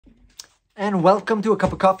And welcome to a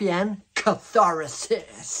cup of coffee and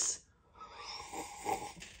catharsis.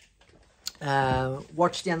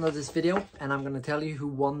 Watch the end of this video and I'm gonna tell you who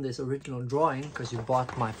won this original drawing because you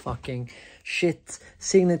bought my fucking shit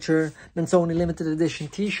signature Mentzoni limited edition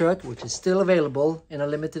t-shirt, which is still available in a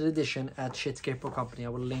limited edition at Skateboard Company. I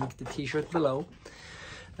will link the t-shirt below.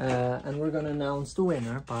 And we're gonna announce the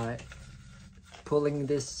winner by pulling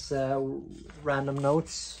this random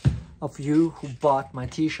notes of you who bought my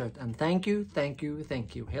t-shirt, and thank you,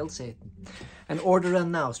 hail Satan. And order them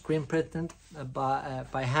now, screen printed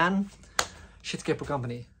by hand, Skateboard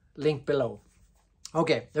Company, link below.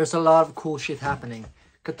 Okay, there's a lot of cool shit happening.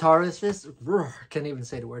 Catharsis, can't even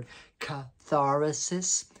say the word,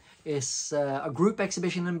 Catharsis is a group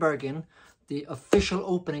exhibition in Bergen. The official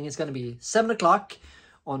opening is going to be 7 o'clock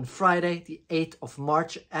on Friday, the 8th of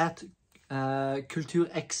March at Kultur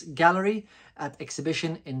X Gallery at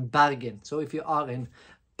Xhibition in Bergen. So if you are in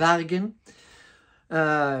Bergen,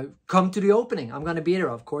 come to the opening. I'm going to be there,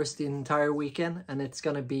 of course, the entire weekend, and it's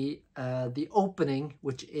going to be the opening,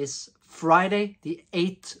 which is Friday, the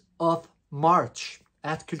 8th of March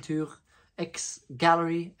at Kultur X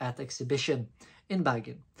Gallery at Xhibition in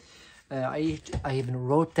Bergen. I even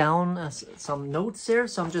wrote down some notes here,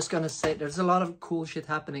 so I'm just going to say there's a lot of cool shit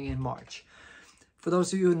happening in March. For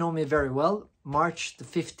those of you who know me very well, March the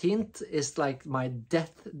 15th is like my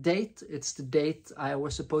death date. It's the date I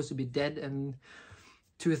was supposed to be dead in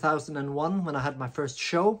 2001 when I had my first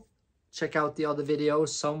show. Check out the other videos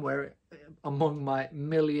somewhere among my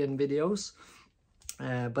million videos.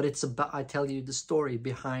 But it's about, I tell you the story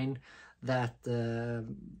behind that.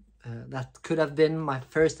 That could have been my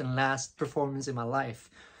first and last performance in my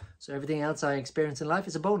life. So everything else I experience in life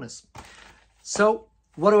is a bonus. So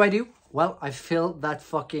what do? Well, I fill that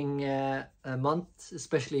fucking month,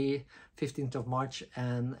 especially 15th of March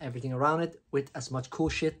and everything around it, with as much cool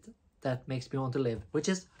shit that makes me want to live, which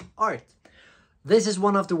is art. This is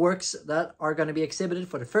one of the works that are going to be exhibited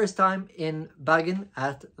for the first time in Bergen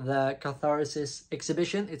at the Catharsis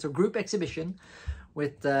exhibition. It's a group exhibition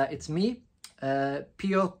with, it's me,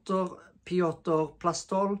 Piotr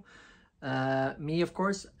Plastol, me of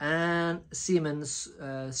course, and Siemens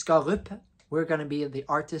Skarup. We're going to be the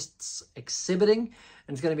artists exhibiting,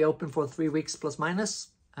 and it's going to be open for 3 weeks plus minus.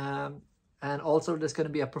 And also there's going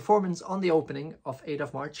to be a performance on the opening of 8th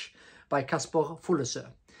of March by Kasper Fullesø.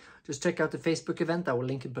 Just check out the Facebook event. I will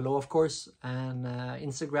link it below, of course, and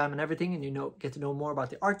Instagram and everything, and you get to know more about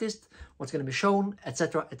the artist, what's going to be shown,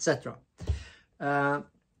 etc., etc.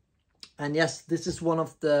 And yes, this is one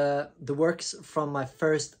of the works from my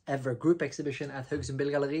first ever group exhibition at Haugesund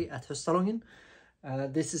Galleri at Høstsalongen.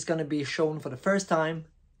 This is going to be shown for the first time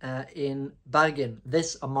in Bergen.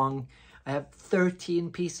 I have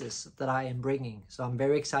 13 pieces that I am bringing. So I'm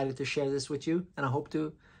very excited to share this with you. And I hope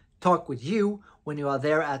to talk with you when you are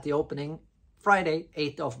there at the opening, Friday,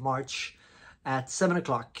 8th of March at 7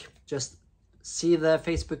 o'clock. Just see the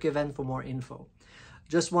Facebook event for more info.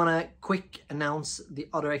 Just want to quick announce the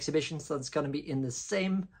other exhibitions that's going to be in the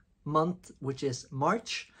same month, which is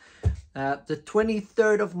March. The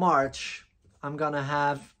 23rd of March, I'm gonna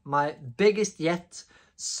have my biggest yet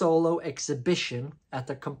solo exhibition at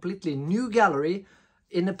a completely new gallery,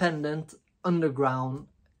 independent underground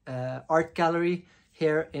art gallery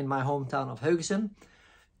here in my hometown of Haugesund.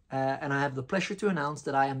 And I have the pleasure to announce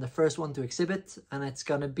that I am the first one to exhibit, and it's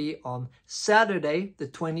gonna be on Saturday, the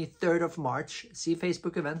 23rd of March. See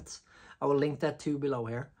Facebook event. I will link that too below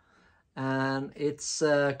here. And it's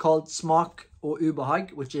called SMak or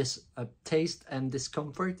uBEhag, which is a taste and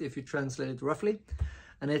discomfort if you translate it roughly.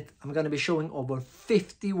 And I'm going to be showing over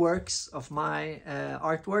 50 works of my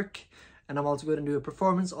artwork, and I'm also going to do a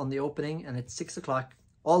performance on the opening, and it's 6 o'clock.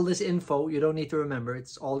 All this info you don't need to remember,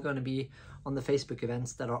 it's all going to be on the Facebook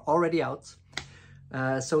events that are already out.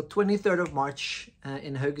 So 23rd of March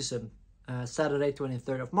in Haugesund, Saturday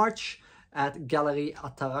 23rd of March at Galleri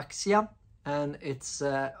Ataraxia. And it's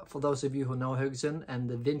for those of you who know Haugesund and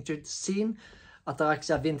the vintage scene,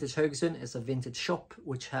 Ataraxia Vintage Haugesund is a vintage shop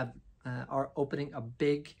which are opening a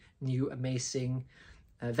big new amazing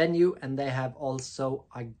venue, and they have also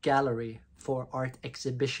a gallery for art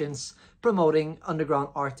exhibitions promoting underground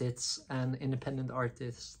artists and independent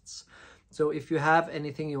artists. So if you have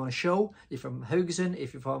anything you want to show, if you're from Haugesund,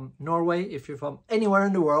 if you're from Norway, if you're from anywhere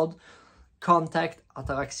in the world, contact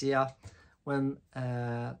Ataraxia when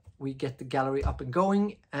we get the gallery up and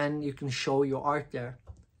going, and you can show your art there.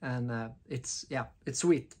 And it's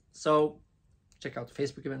sweet. So check out the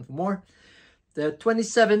Facebook event for more. The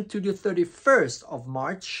 27th to the 31st of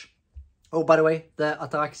March. Oh, by the way, the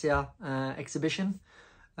Ataraxia exhibition,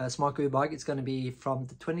 SMak uBEhag, it's going to be from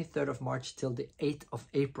the 23rd of March till the 8th of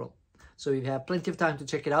April. So you have plenty of time to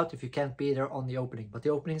check it out if you can't be there on the opening. But the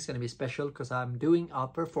opening is going to be special because I'm doing a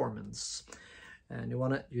performance. And you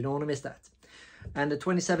don't want to miss that. And the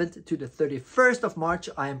 27th to the 31st of March,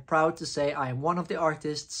 I am proud to say I am one of the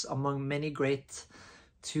artists among many great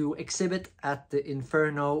to exhibit at the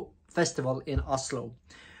Inferno Festival in Oslo.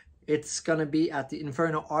 It's going to be at the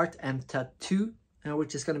Inferno Art and Tattoo,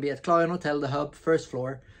 which is going to be at Clarion Hotel, the Hub, first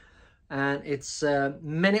floor. And it's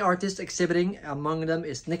many artists exhibiting. Among them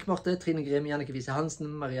is Nick Morte, Trine Grim, Jannike Wiese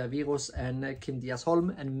Hansen, Maria Viros, and Kim Diaz Holm,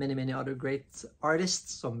 and many other great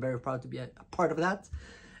artists. So I'm very proud to be a part of that.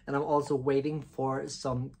 And I'm also waiting for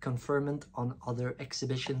some confirmation on other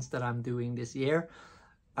exhibitions that I'm doing this year.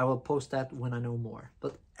 I will post that when I know more.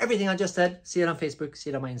 But everything I just said, see it on Facebook, see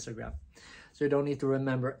it on my Instagram. So you don't need to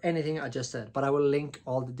remember anything I just said. But I will link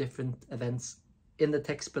all the different events in the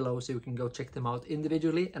text below so you can go check them out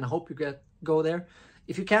individually. And I hope you go there.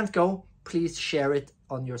 If you can't go, please share it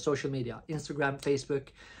on your social media. Instagram, Facebook,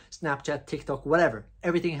 Snapchat, TikTok, whatever.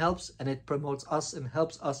 Everything helps and it promotes us and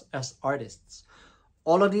helps us as artists.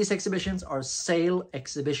 All of these exhibitions are sale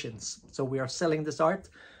exhibitions. So we are selling this art.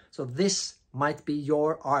 So this might be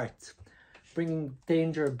your art. Bringing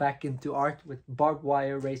danger back into art with barbed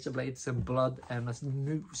wire, razor blades, and blood and a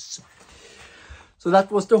noose. So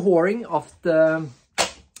that was the whoring of the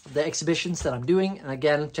exhibitions that I'm doing. And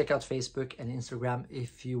again, check out Facebook and Instagram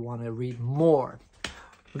if you want to read more.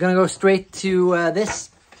 We're going to go straight to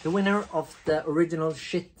this. The winner of the original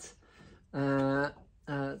shit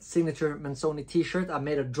signature Mentzoni t-shirt. I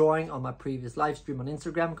made a drawing on my previous live stream on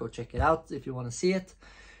Instagram. Go check it out if you want to see it.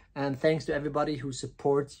 And thanks to everybody who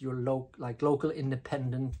supports your local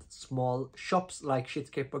independent small shops like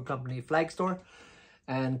Skateboard Company Flag Store.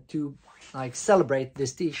 And to celebrate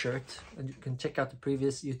this t-shirt, and you can check out the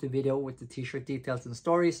previous YouTube video with the t-shirt details and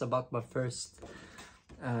stories about my first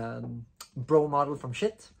bro model from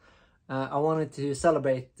shit. I wanted to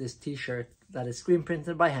celebrate this t-shirt that is screen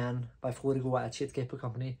printed by hand by Frode Goa at Skateboard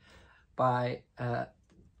Company by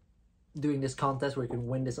doing this contest where you can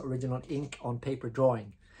win this original ink on paper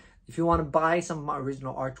drawing. If you want to buy some of my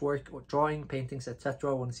original artwork or drawing, paintings,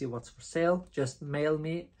 etc., want to see what's for sale, just mail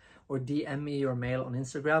me or DM me your mail on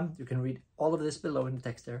Instagram. You can read all of this below in the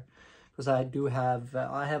text there, because I do have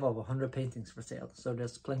I have over 100 paintings for sale, so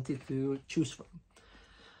there's plenty to choose from.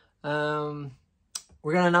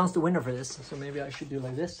 We're gonna announce the winner for this, so maybe I should do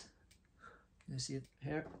like this. You see it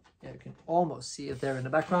here? Yeah, you can almost see it there in the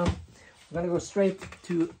background. I'm gonna go straight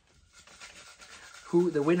to who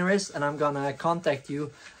the winner is, and I'm gonna contact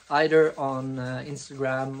you either on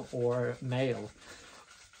Instagram or mail.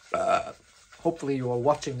 Hopefully you are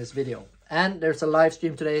watching this video. And there's a live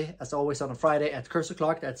stream today, as always, on a Friday at Curse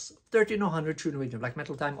O'Clock. That's 1300 True Norwegian Black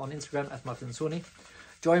Metal time on Instagram at Mentzoni.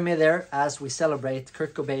 Join me there as we celebrate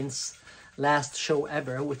Kurt Cobain's last show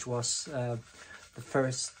ever, which was the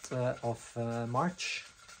 1st of March.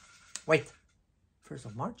 Wait, 1st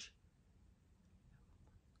of March?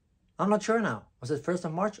 I'm not sure now. Was it 1st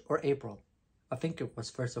of March or April? I think it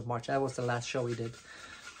was 1st of March. That was the last show he did.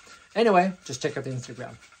 Anyway, just check out the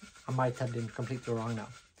Instagram. I might have been completely wrong now.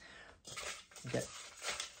 Okay.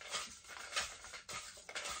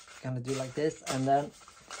 Gonna do like this, and then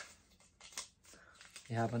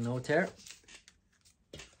you have a note here.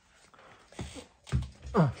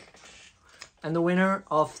 And the winner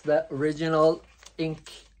of the original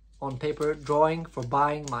ink on paper drawing for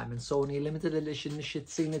buying my Mentzoni limited edition shit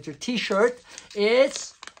signature t-shirt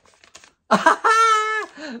is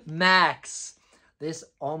Max. This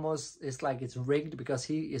almost is like it's rigged because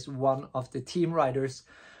he is one of the team riders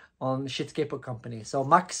on Skateboard Company. So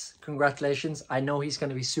Max, congratulations. I know he's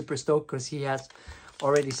going to be super stoked because he has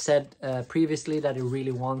already said previously that he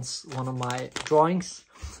really wants one of my drawings.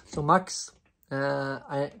 So Max,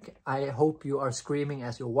 I hope you are screaming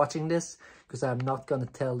as you're watching this, because I'm not going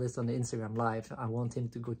to tell this on the Instagram live. I want him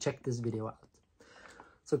to go check this video out.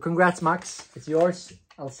 So congrats, Max. It's yours.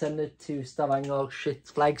 I'll send it to Stavanger Shit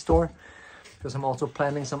Flag Store, because I'm also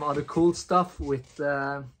planning some other cool stuff with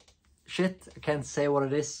shit. I can't say what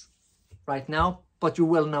it is right now, but you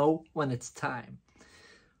will know when it's time.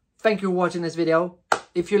 Thank you for watching this video.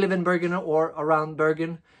 If you live in Bergen or around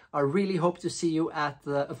Bergen, I really hope to see you at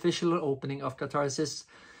the official opening of Catharsis,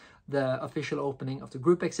 the official opening of the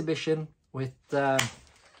group exhibition with Piotr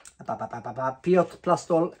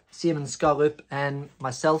Plastol, Simon Skarup, and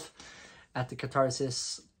myself at the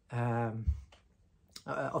Catharsis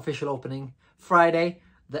official opening Friday,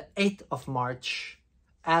 the 8th of March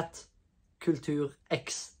at Kultur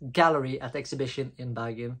X Gallery at Xhibition in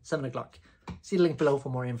Bergen, 7 o'clock. See the link below for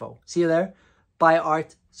more info. See you there. Buy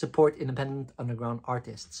art, support independent underground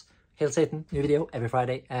artists. Hail Satan, new video every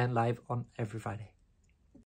Friday and live on every Friday.